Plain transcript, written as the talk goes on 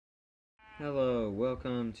Hello,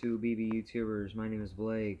 welcome to BB YouTubers. My name is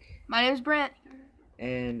Blake. My name is Brent.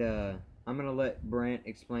 And I'm gonna let Brent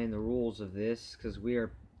explain the rules of this because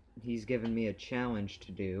he's given me a challenge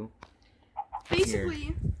to do.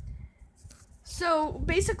 Basically,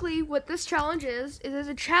 what this challenge is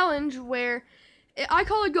a challenge where I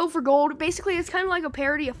call it Go for Gold. Basically, it's kind of like a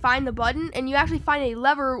parody of Find the Button, and you actually find a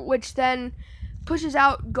lever which then pushes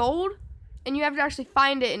out gold, and you have to actually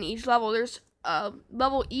find it in each level. There's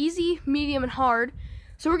level easy, medium, and hard.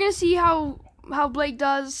 So we're gonna see how Blake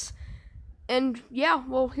does, and yeah,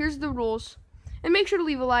 well, here's the rules. And make sure to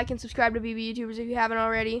leave a like and subscribe to BB YouTubers if you haven't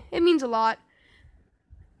already. It means a lot.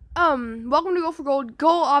 Welcome to Go for Gold.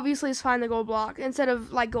 Goal obviously is find the gold block instead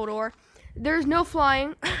of like gold ore. There's no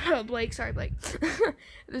flying. Blake.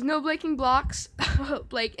 There's no breaking blocks.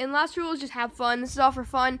 Blake. And last rule is just have fun. This is all for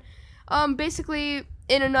fun. Basically,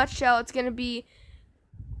 in a nutshell, it's gonna be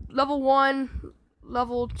level 1,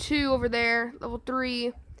 level 2 over there, level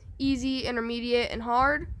 3, easy, intermediate, and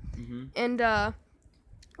hard. And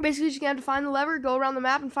basically, you're just gonna have to find the lever, go around the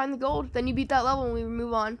map, and find the gold. Then you beat that level, and we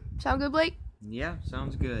move on. Sound good, Blake? Yeah,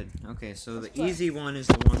 sounds good. Okay, so the easy one is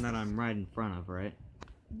the one that I'm right in front of, right?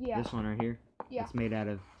 Yeah. This one right here? Yeah. It's made out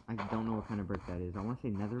of, I don't know what kind of brick that is. I want to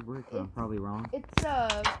say nether brick, but I'm probably wrong. It's,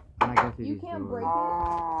 When I go through you these can't doors. break it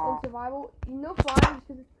in survival. You know flying just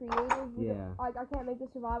because it's creative. Yeah. I can't make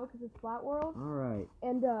this survival because it's flat world. Alright.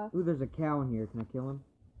 And, Ooh, there's a cow in here. Can I kill him?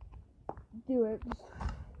 do it.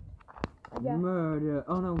 Yeah. Murder.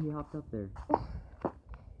 Oh no, he hopped up there.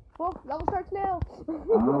 Well, level starts now.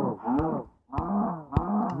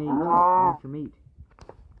 Meat. Where's your meat?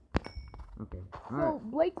 Okay. Alright. So,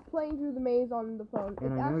 Blake's playing through the maze on the phone.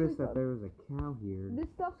 And it's I noticed actually that there was a cow here. This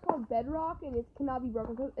stuff's called bedrock, and it cannot be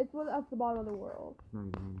broken. So it's what's at the bottom of the world. Not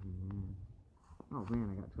even anything there. Oh man,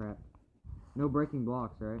 I got trapped. No breaking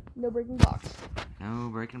blocks, right? No breaking blocks. No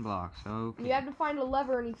breaking blocks. Okay. You have to find a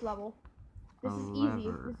lever in each level. This is easy.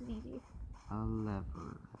 Lever. This is easy. A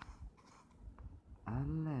lever. A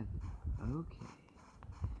lever. Okay.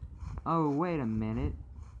 Oh, wait a minute.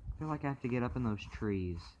 I feel like I have to get up in those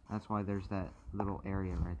trees. That's why there's that little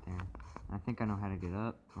area right there. I think I know how to get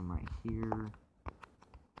up from right here.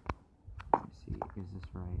 Let me see. Is this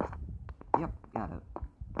right? Yep, got it.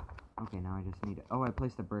 Okay, now I just need it. Oh, I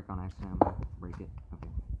placed a brick on accident. I'm gonna break it.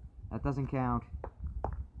 Okay. That doesn't count.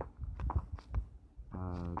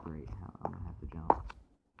 Great. I'm gonna have to jump.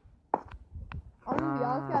 I'm gonna be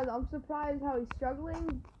honest, guys. I'm surprised how he's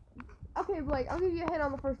struggling. Okay, Blake, I'll give you a hint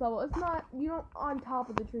on the first level. It's not, you don't on top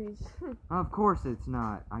of the trees. Of course it's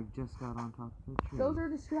not. I just got on top of the tree. Those are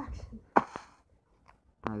distractions.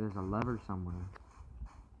 Alright, there's a lever somewhere.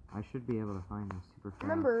 I should be able to find this super fast.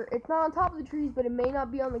 Remember, it's not on top of the trees, but it may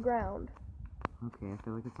not be on the ground. Okay, I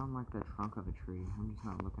feel like it's on like the trunk of a tree. I'm just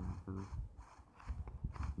not looking at those.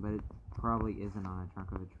 But it probably isn't on a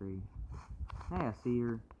trunk of a tree. Hey, I see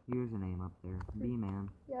your username up there. B-Man.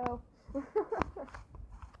 Yo.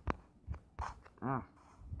 Ah.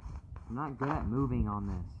 I'm not good at moving on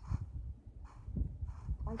this.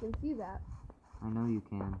 I can see that. I know you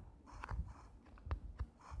can.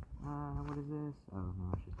 What is this? Oh,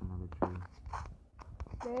 no, it's just another tree.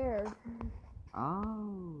 There.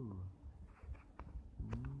 Oh.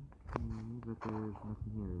 Okay, but there's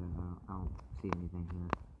nothing here then. I don't see anything here.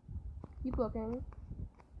 Keep looking.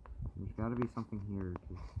 There's gotta be something here,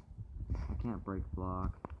 because I can't break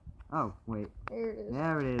block. Oh, wait. There it is.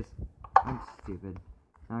 There it is. I'm stupid.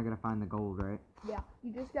 Now I gotta find the gold, right? Yeah,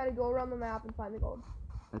 you just gotta go around the map and find the gold.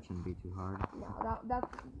 That shouldn't be too hard. No, that's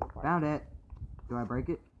the easy part. Found it. Do I break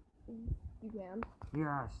it? You can.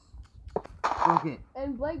 Yes. Broke it.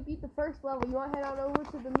 And Blake beat the first level. You want to head on over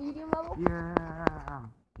to the medium level? Yeah.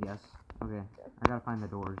 Yes. Okay. I gotta find the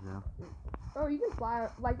doors though. Oh, you can fly.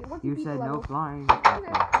 Like once you You beat said the level. no flying.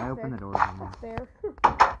 Okay, I opened the doors. That's fair.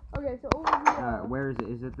 Okay, so over here. Where is it?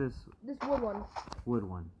 Is it this This wood one. wood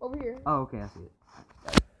one? Over here. Oh, okay. I see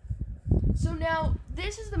it. So now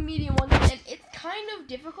this is the medium one, and it's kind of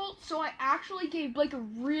difficult. So I actually gave Blake a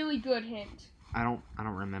really good hint. I don't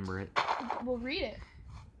remember it. Well, read it.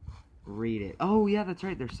 Read it. Oh yeah, that's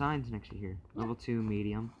right. There's signs next to here. Yeah. Level 2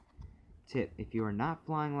 medium. Tip: if you are not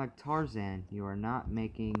flying like Tarzan, you are not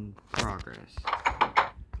making progress.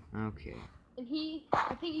 Okay. And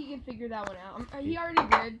I think he can figure that one out. He already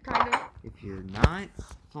did, kind of. If you're not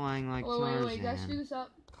flying like Tarzan. Wait, guys, screw this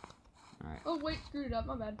up. Alright. Oh, wait, screwed it up,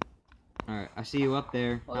 my bad. Alright, I see you up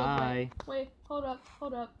there. Hold up, Hi. wait, hold up.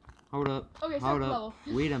 Hold up. Okay, start Hold the up. level.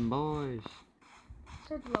 We them boys.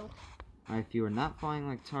 Start the level. Alright, if you are not flying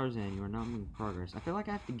like Tarzan, you are not making progress. I feel like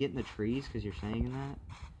I have to get in the trees because you're saying that.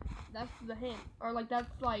 That's the hint. Or, like,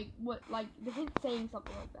 that's, like, what, like, the hint saying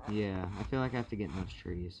something like that. Yeah, I feel like I have to get in those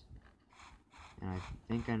trees. And I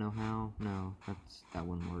think I know how. No, that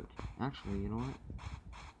wouldn't work. Actually, you know what?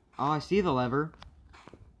 Oh, I see the lever.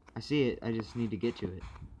 I see it. I just need to get to it.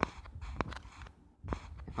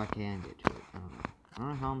 If I can get to it. I don't know. I don't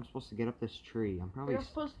know how I'm supposed to get up this tree. I'm probably...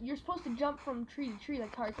 You're supposed to jump from tree to tree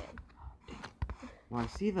like Tarzan. Well, I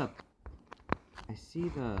see the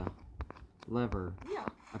lever. Yeah.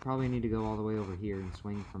 I probably need to go all the way over here and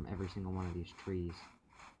swing from every single one of these trees.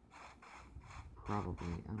 Probably.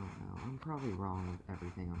 I don't know. I'm probably wrong with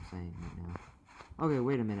everything I'm saying right now. Okay,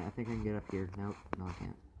 wait a minute. I think I can get up here. Nope. No, I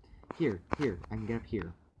can't. Here. I can get up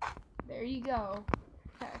here. There you go.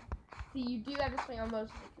 Okay. See, you do have to swing on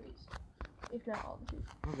most of the trees. If not all the trees.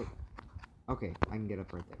 Okay, I can get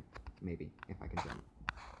up right there. Maybe, if I can jump.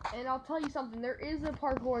 And I'll tell you something. There is a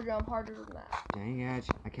parkour jump harder than that. Dang it.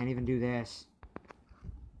 I can't even do this.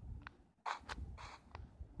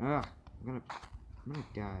 Ugh. I'm gonna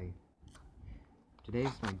die.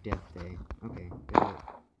 Today's my death day. Okay, got it.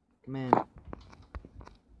 Come in. Do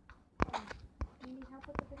you need help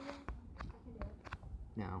with the video? I can do it.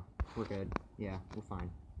 No, we're good. Yeah, we're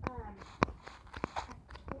fine.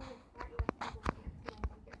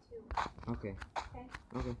 Okay.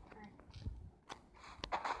 Okay.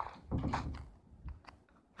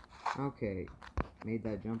 Okay. Made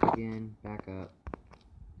that jump again. Back up.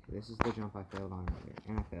 Okay, this is the jump I failed on earlier.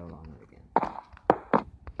 And I failed on it again.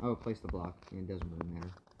 Oh, place the block. It doesn't really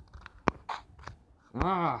matter.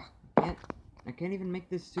 Ah! I can't even make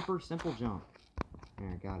this super simple jump. There,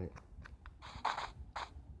 I got it.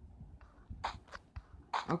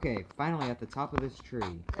 Okay, finally at the top of this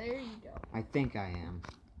tree. There you go. I think I am.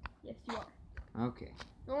 Yes, you are. Okay.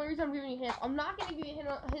 The only reason I'm giving you hints, I'm not going to give you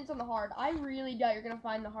hints on the hard. I really doubt you're going to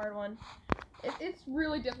find the hard one. It's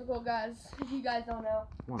really difficult, guys, if you guys don't know.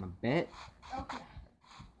 Wanna bet? Okay.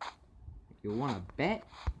 You wanna bet?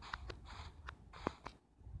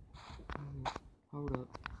 Hold up.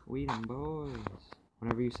 We them boys.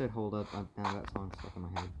 Whenever you said hold up, now that song stuck in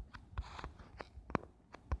my head.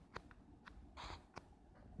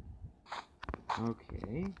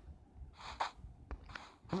 Okay.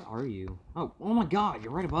 Where are you? Oh my god,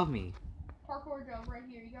 you're right above me. Parkour jump right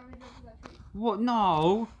here. You gotta jump to that tree. What?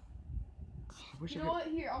 No! You know what?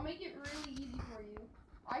 Here, I'll make it really easy for you.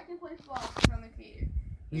 I can place blocks on the creator.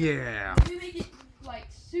 Yeah. If you make it, like,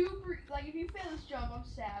 super... Like, if you fail this jump, I'm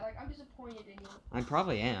sad. Like, I'm disappointed in you. I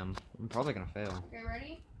probably am. I'm probably gonna fail. Okay,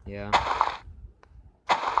 ready? Yeah.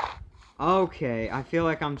 Okay, I feel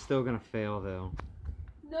like I'm still gonna fail, though.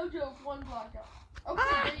 No joke, one block jump. Okay,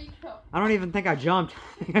 there you go. I don't even think I jumped.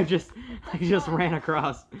 I just ran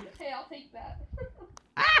across. Okay, I'll take that.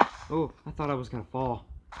 Oh, I thought I was gonna fall.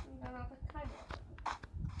 No, kind of.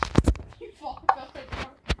 You fall. Okay,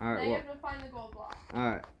 Alright, now you have to find the gold block.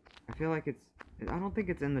 Alright. I feel like I don't think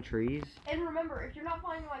it's in the trees. And remember, if you're not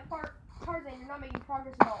finding like Tarzan, you're not making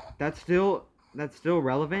progress at all. That's still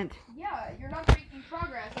relevant? Yeah, you're not making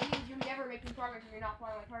progress. That means you're never making progress if you're not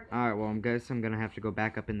flying like Tarzan. Alright, well, I guess I'm gonna have to go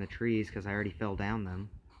back up in the trees because I already fell down them.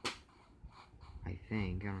 I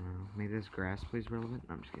think. I don't know. Maybe this grass plays relevant?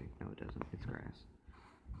 No, I'm just kidding. No, it doesn't. It's grass.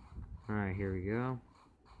 Alright, here we go.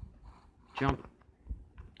 Jump.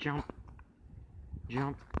 Jump.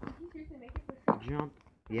 Jump. Did you seriously make it this time? Jump.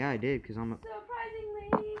 Yeah, I did, because I'm a...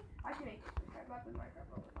 Surprisingly! I can make it this time. I've been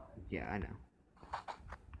Minecraft all the time. Yeah, I know.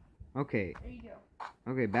 Okay. There you go.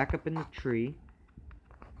 Okay, back up in the tree.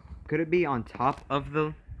 Could it be on top of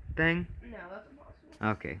the thing? No, that's impossible.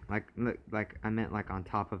 Okay, like I meant like on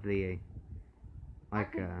top of the, I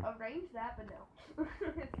could arrange that, but no.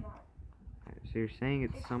 It's not. So you're saying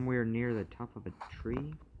it's somewhere near the top of a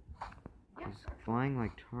tree? Yes, He's flying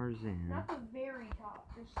like Tarzan. not the very top.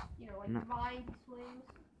 Just, you know, like vines and swings.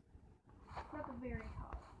 Not the very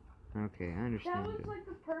top. Okay, I understand. That was like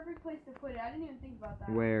the perfect place to put it. I didn't even think about that.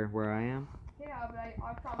 Where I am? Yeah, but I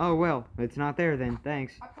promise. Oh, well, it's not there then.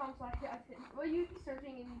 Thanks. I promise I didn't. Well, you'd be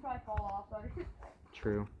searching and you'd probably fall off. So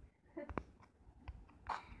True.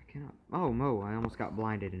 I cannot. Oh, Mo, I almost got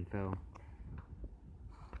blinded and fell.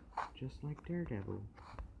 Just like Daredevil.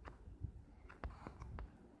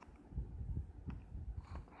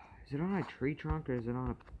 Is it on a tree trunk or is it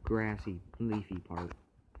on a grassy, leafy part?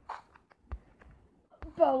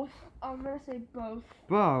 Both. I'm gonna say both.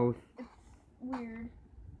 Both? It's weird.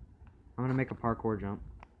 I'm gonna make a parkour jump.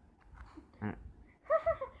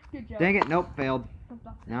 Good job. Dang it, nope, failed.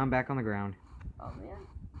 Now I'm back on the ground. Oh, man.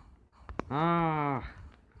 Ah.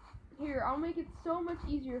 Here, I'll make it so much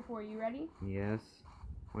easier for you. Ready? Yes.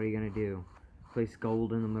 What are you gonna do? Place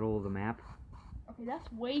gold in the middle of the map? Okay,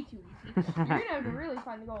 that's way too easy. You're gonna have to really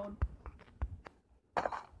find the gold.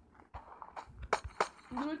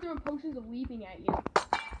 I'm gonna throw potions of leaping at you.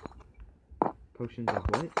 Potions of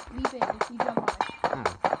what? Leaping. You jump high.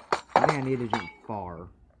 Oh. I think I need to jump far.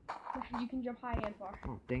 You can jump high and far.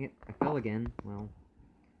 Oh, dang it. I fell again. Well,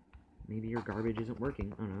 maybe your garbage isn't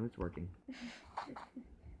working. Oh, no, it's working.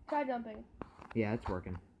 Try jumping. Yeah, it's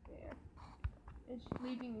working. Yeah. It's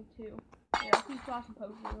leaping too. Yeah, keep tossing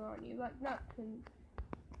potions on you. Like, not...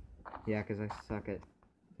 Yeah, because I suck at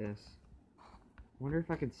this. Wonder if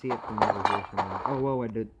I could see it from over here somewhere. Oh, whoa, I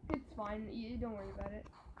did. It's fine. You don't worry about it.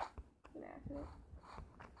 It's an accident.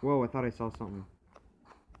 Whoa, I thought I saw something.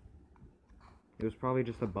 It was probably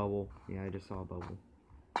just a bubble. Yeah, I just saw a bubble.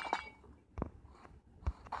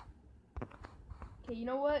 Okay, you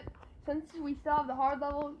know what? Since we still have the hard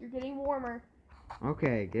level, you're getting warmer.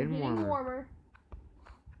 Okay, getting warmer.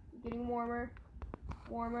 Getting warmer.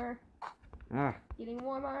 Warmer. Ah. Getting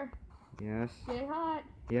warmer. Yes. Getting hot.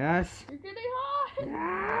 Yes. You're getting hot.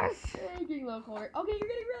 Yes. You're getting a little colder. Okay, you're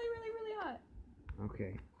getting really, really, really hot.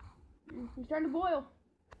 Okay. You're starting to boil.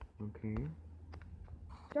 Okay.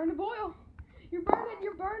 Starting to boil. You're burning.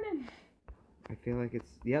 You're burning. I feel like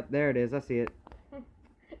it's... Yep, there it is. I see it.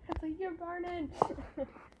 It's like you're burning.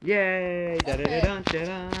 Yay! Okay.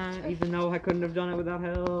 Da-da-da-da-da-da. Even though I couldn't have done it without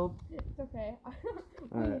help. It's okay.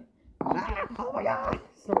 Alright. Ah, oh my god!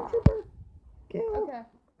 Stormtrooper! Kill! Okay.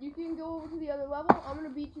 You can go over to the other level. I'm gonna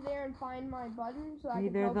beat you there and find my button so I Hey,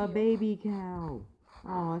 can there's help a you. baby cow.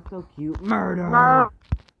 Oh, that's so cute. Murder!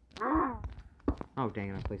 Oh, dang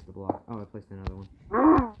it, I placed the block. Oh, I placed another one.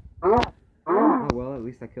 Oh, well, at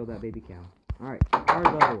least I killed that baby cow. Alright,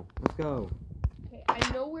 hard level. Let's go. Okay,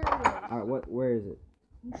 I know where it is. Alright, where is it?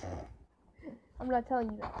 I'm not telling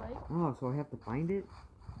you that, right? Oh, so I have to find it?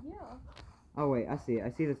 Yeah. Oh, wait, I see it.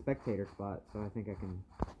 I see the spectator spot, so I think I can...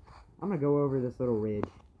 I'm gonna go over this little ridge.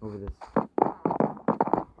 Over this...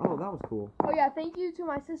 Oh, that was cool. Oh yeah, thank you to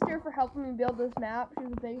my sister for helping me build this map. She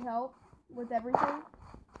was a big help with everything.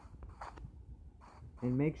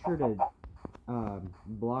 And make sure to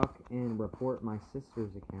block and report my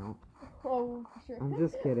sister's account. Oh, sure. I'm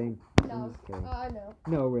just kidding. No, I'm just kidding. I know.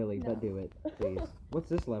 No, really, No. but do it, please. What's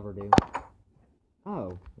this lever do?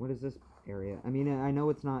 Oh, what is this area? I mean, I know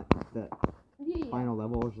it's not the Yeah. final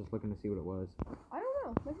level. I was just looking to see what it was. I don't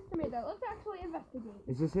know. My sister made that. Let's actually investigate.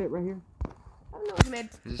 Is this it right here? I don't know what you made.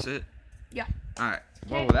 Is this it? Yeah. Alright.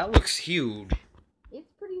 Okay. Oh, that looks huge.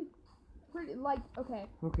 It's pretty, like, okay.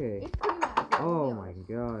 Okay. It's pretty massive. Oh to be my honest.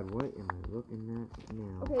 god, what am I looking at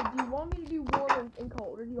now? Okay, do you want me to do warm and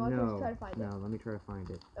cold, or do you want me to try to find No, it? let me try to find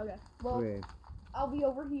it. Okay. Well, Okay. I'll be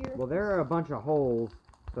over here. Well, there are a bunch of holes,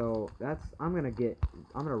 so I'm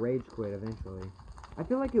gonna rage quit eventually. I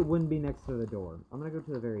feel like it wouldn't be next to the door. I'm gonna go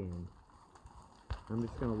to the very end. I'm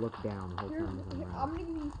just gonna look down the whole time as I'm I'm out. gonna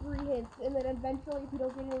give you 3 hints, and then eventually, if you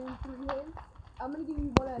don't get any 3 hints, I'm gonna give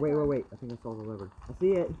you one at a Wait, time. I think I saw the lever. I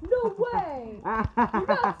see it. No way! You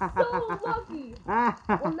got so lucky! Well,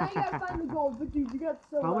 now you gotta How find the gold, but dude, you got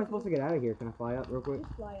so lucky. am I supposed to get out of here? Can I fly up real quick?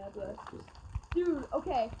 Just fly up, yes. Dude,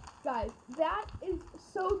 okay, guys, that is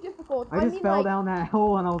so difficult. I just mean, fell like, down that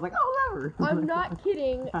hole and I was like, oh, lever! I'm not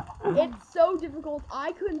kidding. It's so difficult.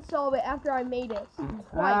 I couldn't solve it after I made it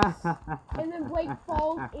twice. And then Blake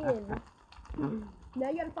falls in. Now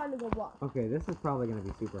you gotta find the gold block. Okay, this is probably gonna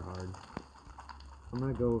be super hard. I'm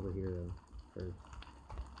gonna go over here though first.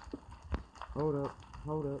 Hold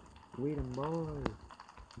up, wait 'em boys.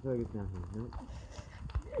 I feel like it's down here. Nope.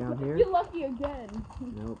 Down here? You're lucky again.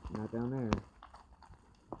 Nope, not down there.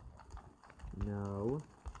 No.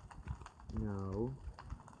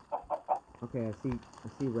 Okay, I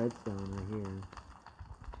see redstone right here.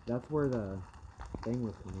 That's where the thing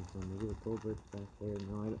was coming from. Maybe the gold brick's back there.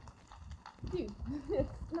 No, I don't. Dude,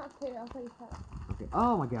 it's not fair. I'll tell you how. Okay.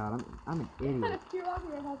 Oh my god, I'm an idiot. You're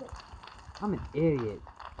lucky I have it. I'm an idiot.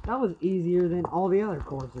 That was easier than all the other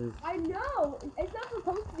courses. I know. It's not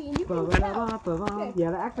supposed to be, and you can tell. Okay. Yeah,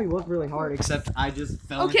 that actually was really hard, except I just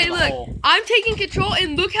fell Okay, into the look. hole. I'm taking control,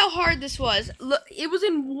 and look how hard this was. Look, it was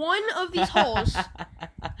in one of these holes.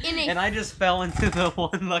 And I just fell into the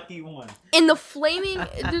one lucky one. In the flaming,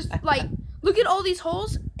 just like, look at all these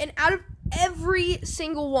holes, and out of every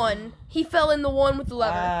single one, he fell in the one with the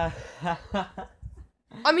lever.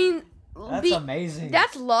 I mean, That's amazing.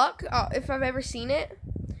 That's luck, if I've ever seen it.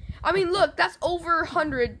 I mean, look, that's over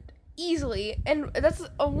 100 easily, and that's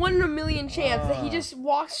a 1 in a million chance that he just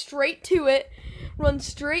walked straight to it, runs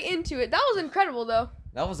straight into it. That was incredible, though.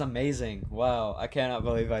 That was amazing. Wow, I cannot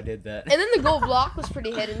believe I did that. And then the gold block was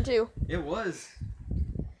pretty hidden, too. It was.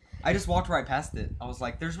 I just walked right past it. I was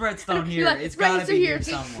like, there's redstone here. Like, It's right, gotta so be here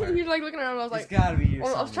somewhere. You're like looking around, I was like, It's gotta be here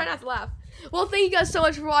somewhere. I was trying not to laugh. Well, thank you guys so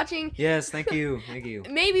much for watching. Yes, thank you. Thank you.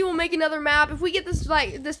 Maybe we'll make another map if we get this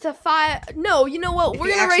to 5. No, you know what? If We're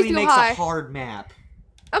he gonna race actually to go makes high. a hard map.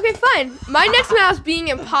 Okay, fine. My next map's being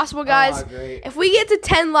impossible, guys. Oh, great. If we get to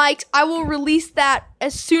 10 likes, I will release that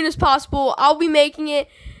as soon as possible. I'll be making it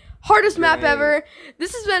hardest map Great. ever.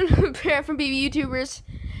 This has been Parent from BB YouTubers.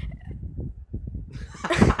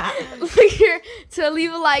 Make sure to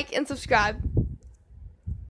leave a like and subscribe.